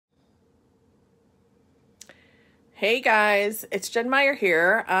Hey guys, it's Jen Meyer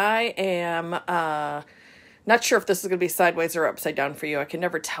here. I am not sure if this is going to be sideways or upside down for you. I can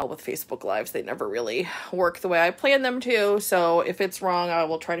never tell with Facebook Lives. They never really work the way I plan them to. So if it's wrong, I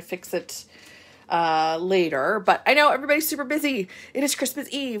will try to fix it later. But I know everybody's super busy. It is Christmas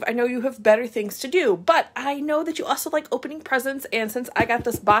Eve. I know you have better things to do, but I know that you also like opening presents. And since I got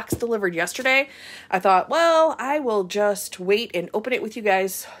this box delivered yesterday, I thought, well, I will just wait and open it with you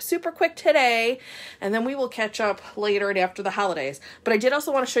guys super quick today, and then we will catch up later and after the holidays. But I did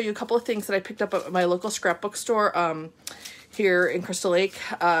also want to show you a couple of things that I picked up at my local scrapbook store here in Crystal Lake.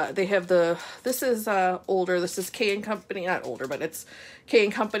 They have this is older. This is K & Company, not older, but it's K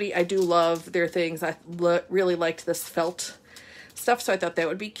 & Company. I do love their things. I really liked this felt stuff, so I thought that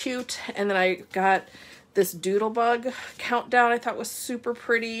would be cute. And then I got this Doodlebug countdown I thought was super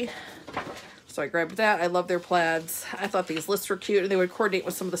pretty, so I grabbed that. I love their plaids. I thought these lists were cute, and they would coordinate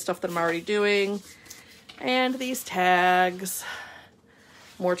with some of the stuff that I'm already doing. And these tags,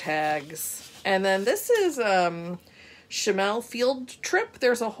 more tags. And then this is Chamel Field Trip.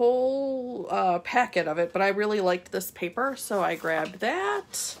 There's a whole packet of it, but I really liked this paper, so I grabbed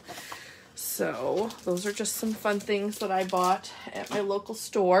that. So those are just some fun things that I bought at my local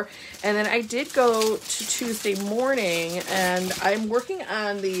store. And then I did go to Tuesday morning, and I'm working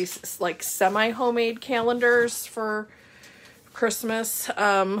on these like semi-homemade calendars for Christmas.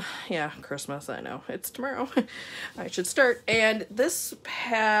 Yeah, Christmas, I know. It's tomorrow. I should start. And this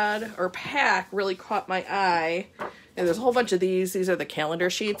pack really caught my eye. And there's a whole bunch of these. These are the calendar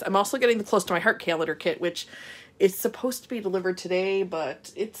sheets. I'm also getting the Close to My Heart calendar kit, which is supposed to be delivered today,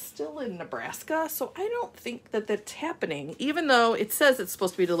 but it's still in Nebraska, so I don't think that that's happening, even though it says it's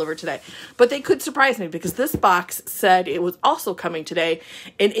supposed to be delivered today. But they could surprise me, because this box said it was also coming today,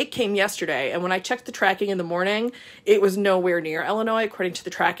 and it came yesterday. And when I checked the tracking in the morning, it was nowhere near Illinois, according to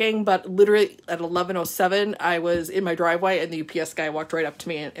the tracking. But literally at 11:07, I was in my driveway, and the UPS guy walked right up to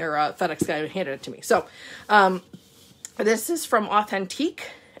me, or FedEx guy, and handed it to me. So, this is from Authentique.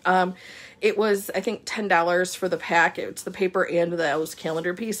 It was, I think, $10 for the pack. It's the paper and those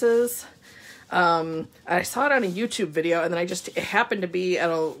calendar pieces. I saw it on a YouTube video, and then it happened to be at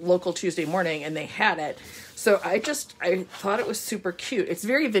a local Tuesday morning, and they had it. So I thought it was super cute. It's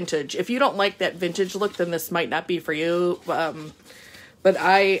very vintage. If you don't like that vintage look, then this might not be for you. But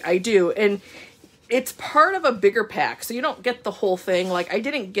I do. And it's part of a bigger pack, so you don't get the whole thing. Like, I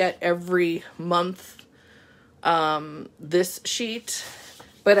didn't get every month this sheet,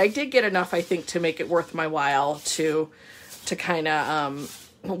 but I did get enough, I think, to make it worth my while to kind of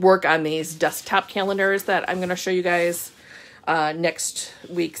work on these desktop calendars that I'm going to show you guys next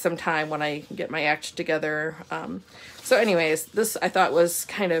week sometime when I get my act together. So anyways, this I thought was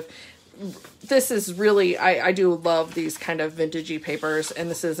this is really, I do love these kind of vintagey papers,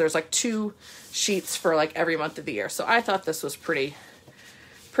 and there's like 2 sheets for like every month of the year. So I thought this was pretty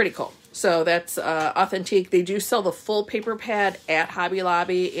cool. So that's Authentique. They do sell the full paper pad at Hobby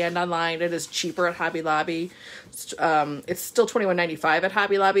Lobby and online. It is cheaper at Hobby Lobby. It's still $21.95 at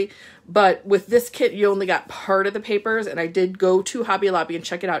Hobby Lobby. But with this kit, you only got part of the papers. And I did go to Hobby Lobby and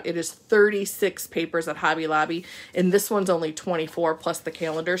check it out. It is 36 papers at Hobby Lobby. And this one's only 24 plus the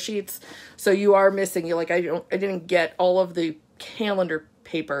calendar sheets. So you are missing. I didn't get all of the calendar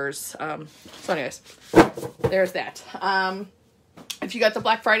papers. So anyways, there's that. If you got the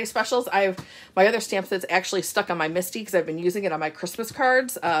Black Friday specials, my other stamp that's actually stuck on my Misty, because I've been using it on my Christmas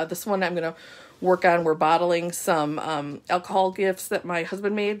cards. This one I'm going to work on. We're bottling some alcohol gifts that my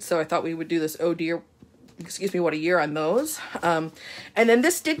husband made, so I thought we would do this what a year on those. And then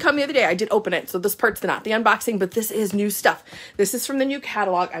this did come the other day. I did open it, so this part's not the unboxing, but this is new stuff. This is from the new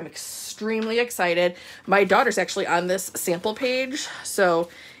catalog. I'm extremely excited. My daughter's actually on this sample page, so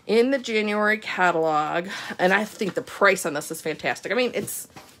in the January catalog, and I think the price on this is fantastic. I mean, it's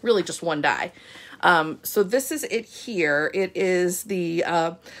really just one die. So this is it here. It is the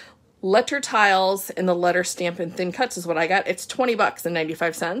letter tiles and the letter stamp and thin cuts is what I got. It's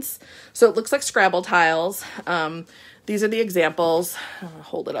 $20.95. So it looks like Scrabble tiles. These are the examples. I'll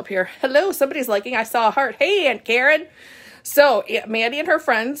hold it up here. Hello, somebody's liking. I saw a heart. Hey, Aunt Karen. So Maddie and her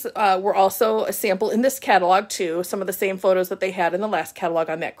friends were also a sample in this catalog too. Some of the same photos that they had in the last catalog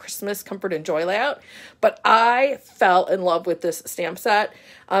on that Christmas Comfort and Joy layout. But I fell in love with this stamp set.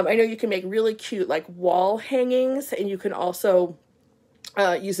 I know you can make really cute like wall hangings, and you can also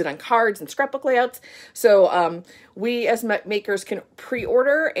use it on cards and scrapbook layouts. So we as makers can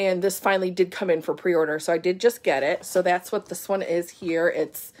pre-order, and this finally did come in for pre-order. So I did just get it. So that's what this one is here.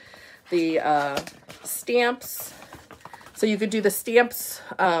 It's the stamps. So you could do the stamps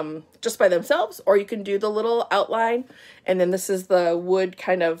just by themselves, or you can do the little outline. And then this is the wood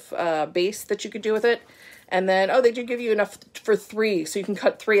kind of base that you could do with it. And then, oh, they do give you enough for 3, so you can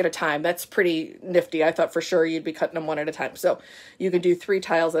cut 3 at a time. That's pretty nifty. I thought for sure you'd be cutting them 1 at a time. So you can do 3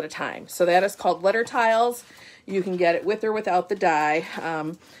 tiles at a time. So that is called letter tiles. You can get it with or without the die.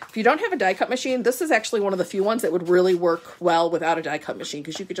 If you don't have a die cut machine, this is actually one of the few ones that would really work well without a die cut machine,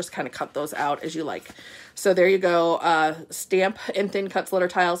 because you could just kind of cut those out as you like. So there you go. Stamp and thin cuts letter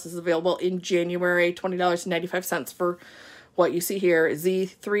tiles is available in January, $20.95 for what you see here,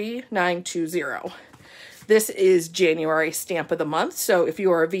 Z3920. This is January stamp of the month. So if you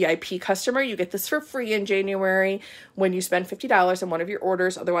are a VIP customer, you get this for free in January when you spend $50 on one of your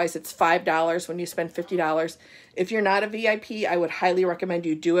orders. Otherwise, it's $5 when you spend $50. If you're not a VIP, I would highly recommend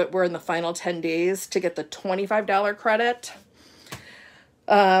you do it. We're in the final 10 days to get the $25 credit.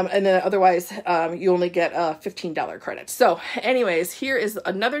 And then otherwise, you only get a $15 credit. So anyways, here is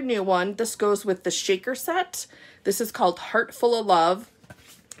another new one. This goes with the shaker set. This is called Heart Full of Love.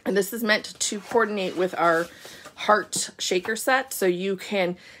 And this is meant to coordinate with our heart shaker set. So you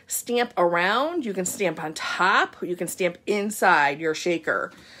can stamp around, you can stamp on top, you can stamp inside your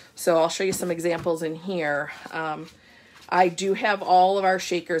shaker. So I'll show you some examples in here. I do have all of our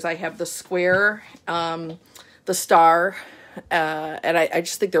shakers. I have the square, the star, and I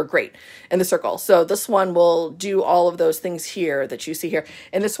just think they're great, and the circle. So this one will do all of those things here that you see here.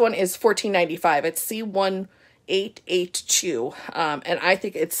 And this one is $14.95. It's C1882, and I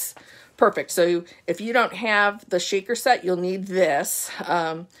think it's perfect. So if you don't have the shaker set, you'll need this,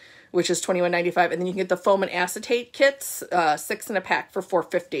 which is $21.95, and then you can get the foam and acetate kits, 6 in a pack for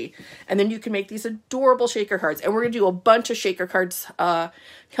 $4.50, and then you can make these adorable shaker cards. And we're gonna do a bunch of shaker cards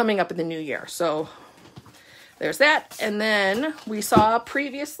coming up in the new year. So there's that. And then we saw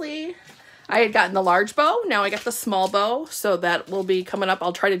previously, I had gotten the large bow. Now I got the small bow, so that will be coming up.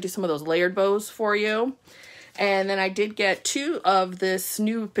 I'll try to do some of those layered bows for you. And then I did get 2 of this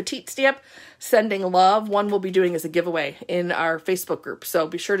new petite stamp, Sending Love. One we'll be doing as a giveaway in our Facebook group. So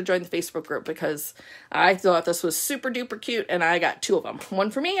be sure to join the Facebook group, because I thought this was super duper cute, and I got 2 of them.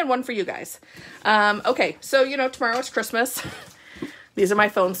 One for me and one for you guys. Okay, so you know, tomorrow is Christmas. These are my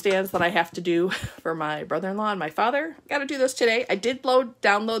phone stands that I have to do for my brother-in-law and my father. Got to do those today. I did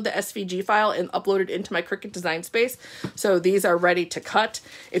download the SVG file and upload it into my Cricut Design Space. So these are ready to cut.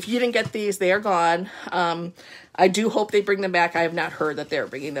 If you didn't get these, they are gone. I do hope they bring them back. I have not heard that they're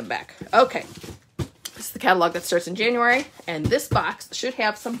bringing them back. Okay. This is the catalog that starts in January. And this box should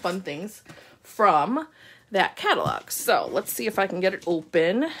have some fun things from that catalog. So let's see if I can get it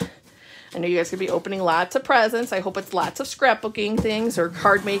open. I know you guys could be opening lots of presents. I hope it's lots of scrapbooking things or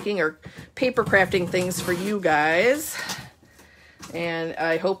card making or paper crafting things for you guys. And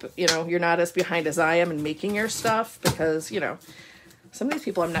I hope, you know, you're not as behind as I am in making your stuff, because, you know, some of these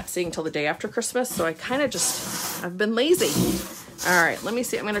people I'm not seeing till the day after Christmas. So I kind of just, I've been lazy. All right, let me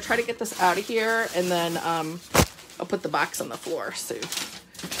see. I'm going to try to get this out of here, and then I'll put the box on the floor. So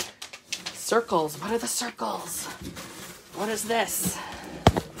circles. What are the circles? What is this?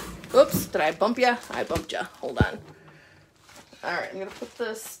 Oops, did I bump you? I bumped you. Hold on. All right, I'm going to put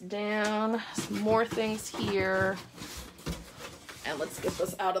this down. Some more things here. And let's get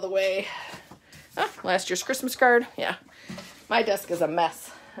this out of the way. Oh, last year's Christmas card. Yeah, my desk is a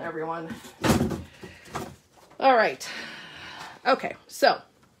mess, everyone. All right. Okay, so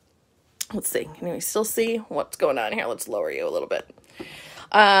let's see. Can you still see what's going on here? Let's lower you a little bit.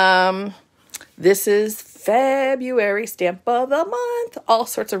 This is February stamp of the month. All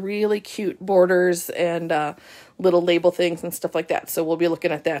sorts of really cute borders and little label things and stuff like that. So we'll be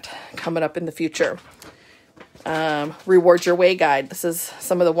looking at that coming up in the future. Reward Your Way guide. This is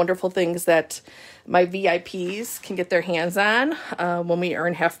some of the wonderful things that my VIPs can get their hands on when we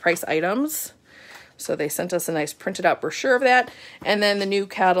earn half price items. So they sent us a nice printed out brochure of that. And then the new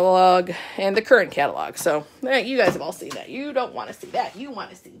catalog and the current catalog. So you guys have all seen that. You don't want to see that. You want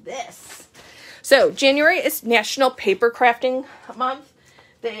to see this. So January is National Paper Crafting Month.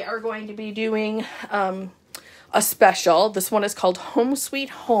 They are going to be doing a special. This one is called Home Sweet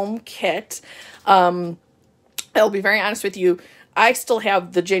Home Kit. I'll be very honest with you. I still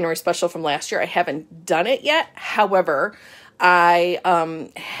have the January special from last year. I haven't done it yet. However, I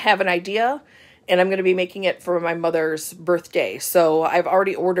have an idea, and I'm going to be making it for my mother's birthday. So I've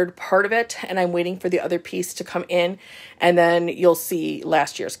already ordered part of it, and I'm waiting for the other piece to come in, and then you'll see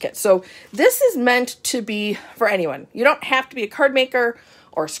last year's kit. So this is meant to be for anyone. You don't have to be a card maker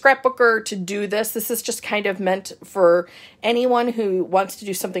or scrapbooker to do this. This is just kind of meant for anyone who wants to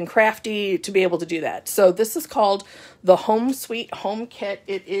do something crafty to be able to do that. So this is called the Home Sweet Home Kit.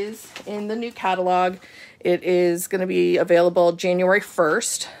 It is in the new catalog. It is going to be available January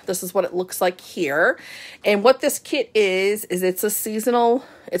 1st. This is what it looks like here. And what this kit is it's a seasonal,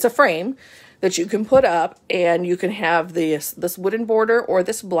 it's a frame that you can put up, and you can have this wooden border or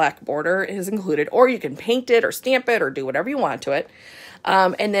this black border is included, or you can paint it or stamp it or do whatever you want to it.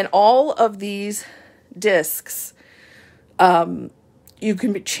 And then all of these discs, you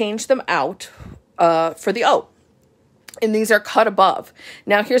can change them out for the O. And these are cut above.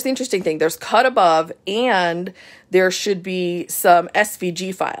 Now, here's the interesting thing. There's cut above, and there should be some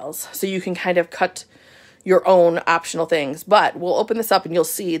SVG files. So you can kind of cut your own optional things. But we'll open this up, and you'll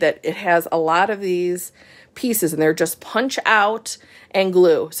see that it has a lot of these pieces, and they're just punch out and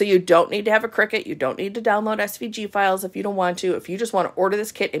glue. So you don't need to have a Cricut. You don't need to download SVG files if you don't want to. If you just want to order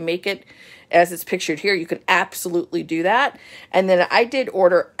this kit and make it as it's pictured here, you can absolutely do that. And then I did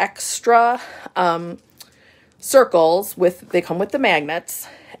order extra circles they come with the magnets,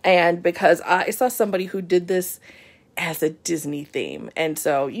 and because I saw somebody who did this as a Disney theme, and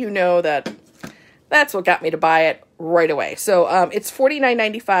so that's what got me to buy it right away. So it's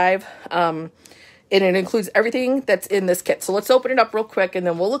 $49.95, and it includes everything that's in this kit. So let's open it up real quick, and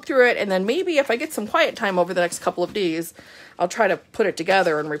then we'll look through it, and then maybe if I get some quiet time over the next couple of days, I'll try to put it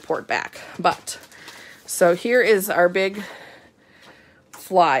together and report back. But so here is our big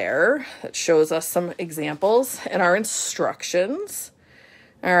flyer that shows us some examples and our instructions.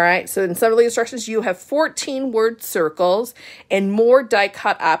 All right, so in some of the instructions, you have 14 word circles and more die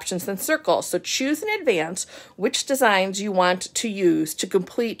cut options than circles. So choose in advance which designs you want to use to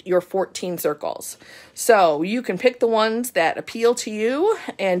complete your 14 circles. So you can pick the ones that appeal to you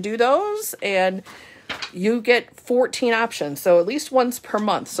and do those, and you get 14 options. So at least once per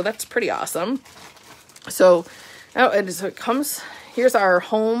month. So that's pretty awesome. So it comes. Here's our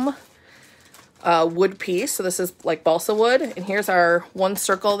home wood piece. So this is like balsa wood. And here's our one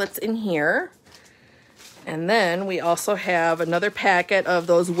circle that's in here. And then we also have another packet of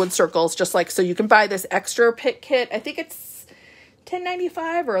those wood circles, just like, so you can buy this extra pit kit. I think it's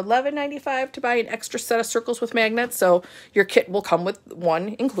 $10.95 or $11.95 to buy an extra set of circles with magnets. So your kit will come with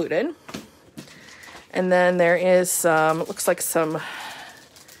one included. And then there is some, it looks like some,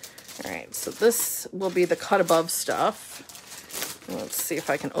 all right, so this will be the cut above stuff. Let's see if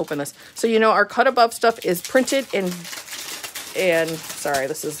I can open this. So, our cut above stuff is printed and sorry,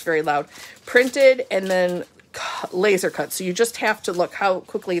 this is very loud, printed and then laser cut. So you just have to look how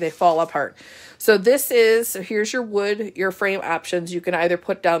quickly they fall apart. So here's your wood, your frame options. You can either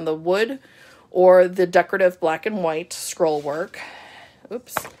put down the wood or the decorative black and white scroll work.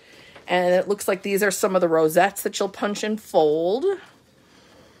 Oops. And it looks like these are some of the rosettes that you'll punch and fold.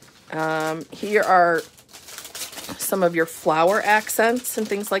 Here are some of your flower accents and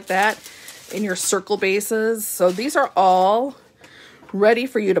things like that in your circle bases. So these are all ready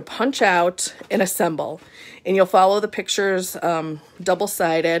for you to punch out and assemble. And you'll follow the pictures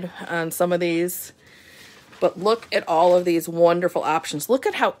double-sided on some of these. But look at all of these wonderful options. Look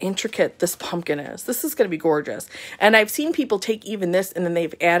at how intricate this pumpkin is. This is going to be gorgeous. And I've seen people take even this and then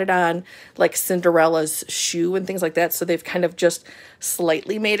they've added on like Cinderella's shoe and things like that. So they've kind of just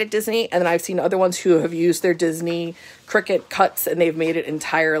slightly made it Disney. And then I've seen other ones who have used their Disney Cricut cuts and they've made it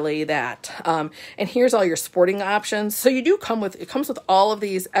entirely that. And here's all your sporting options. So it comes with all of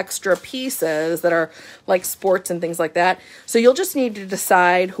these extra pieces that are like sports and things like that. So you'll just need to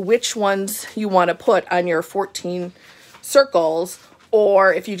decide which ones you want to put on your 14 circles,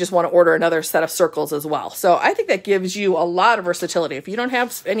 or if you just want to order another set of circles as well. So I think that gives you a lot of versatility. If you don't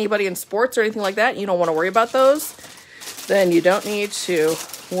have anybody in sports or anything like that, and you don't want to worry about those, then you don't need to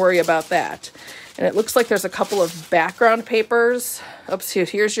worry about that. And it looks like there's a couple of background papers. Oops,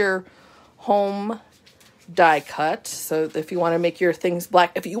 here's your home die cut. So if you want to make your things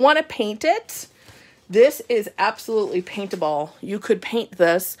black, if you want to paint it, this is absolutely paintable. You could paint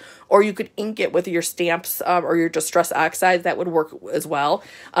this, or you could ink it with your stamps or your Distress Oxides. That would work as well.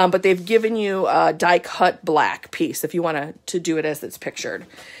 But they've given you a die cut black piece if you want to do it as it's pictured.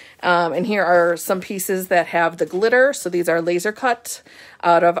 And here are some pieces that have the glitter. So these are laser cut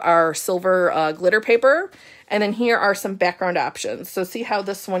out of our silver glitter paper. And then here are some background options. So see how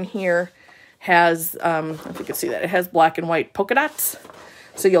this one here has, if you can see that, it has black and white polka dots.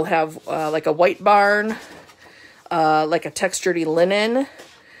 So you'll have like a white barn, like a textured linen,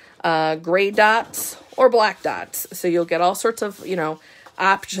 gray dots, or black dots. So you'll get all sorts of,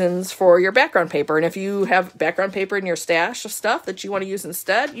 options for your background paper. And if you have background paper in your stash of stuff that you want to use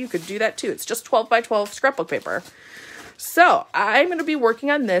instead, you could do that too. It's just 12 by 12 scrapbook paper. So I'm going to be working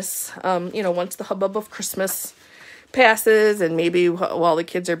on this, once the hubbub of Christmas passes and maybe while the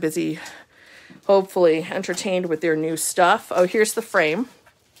kids are busy, hopefully entertained with their new stuff. Oh, here's the frame.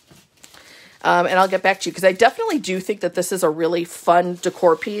 And I'll get back to you because I definitely do think that this is a really fun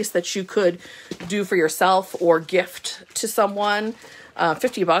decor piece that you could do for yourself or gift to someone.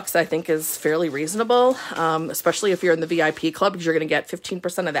 $50 I think is fairly reasonable, especially if you're in the VIP club, because you're going to get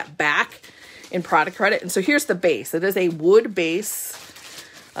 15% of that back in product credit. And so here's the base. It is a wood base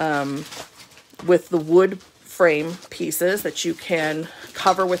with the wood frame pieces that you can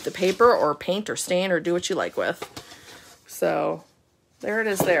cover with the paper or paint or stain or do what you like with. So there it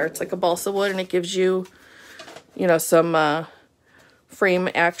is there. It's like a balsa wood, and it gives you, you know, some frame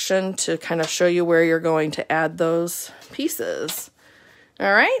action to kind of show you where you're going to add those pieces.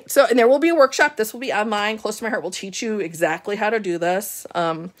 All right. So, and there will be a workshop. This will be online. Close to My Heart will teach you exactly how to do this.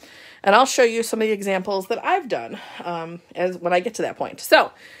 And I'll show you some of the examples that I've done as when I get to that point.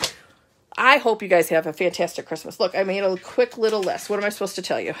 So I hope you guys have a fantastic Christmas. Look, I made a quick little list. What am I supposed to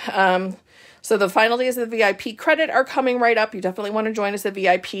tell you? So the final days of the VIP credit are coming right up. You definitely want to join us at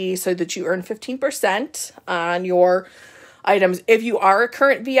VIP so that you earn 15% on your items. If you are a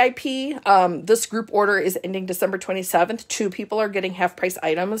current VIP, this group order is ending December 27th. 2 people are getting half price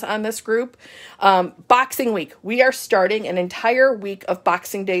items on this group. Boxing week, we are starting an entire week of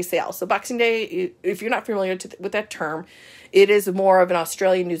Boxing Day sales. So Boxing Day, if you're not familiar with that term, it is more of an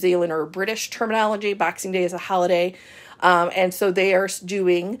Australian, New Zealand, or British terminology. Boxing Day is a holiday. And so they are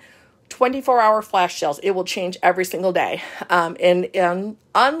doing 24-hour flash sales. It will change every single day. And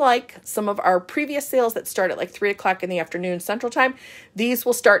unlike some of our previous sales that start at like 3 o'clock in the afternoon Central Time, these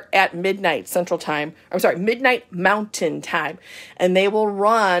will start at midnight Central Time. I'm sorry, midnight Mountain Time. And they will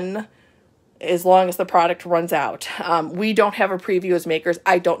run as long as the product runs out. We don't have a preview as makers.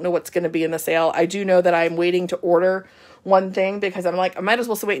 I don't know what's going to be in the sale. I do know that I'm waiting to order one thing because I'm like, I might as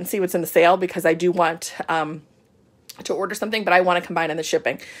well wait and see what's in the sale, because I do want to order something, but I want to combine in the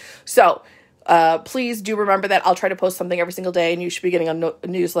shipping. So please do remember that I'll try to post something every single day, and you should be getting a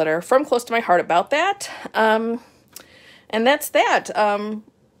newsletter from Close to My Heart about that. And that's that.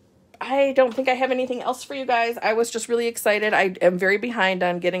 I don't think I have anything else for you guys. I was just really excited. I am very behind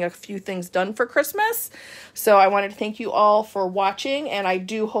on getting a few things done for Christmas. So I wanted to thank you all for watching, and I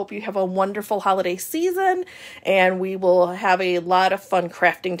do hope you have a wonderful holiday season, and we will have a lot of fun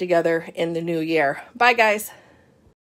crafting together in the new year. Bye, guys.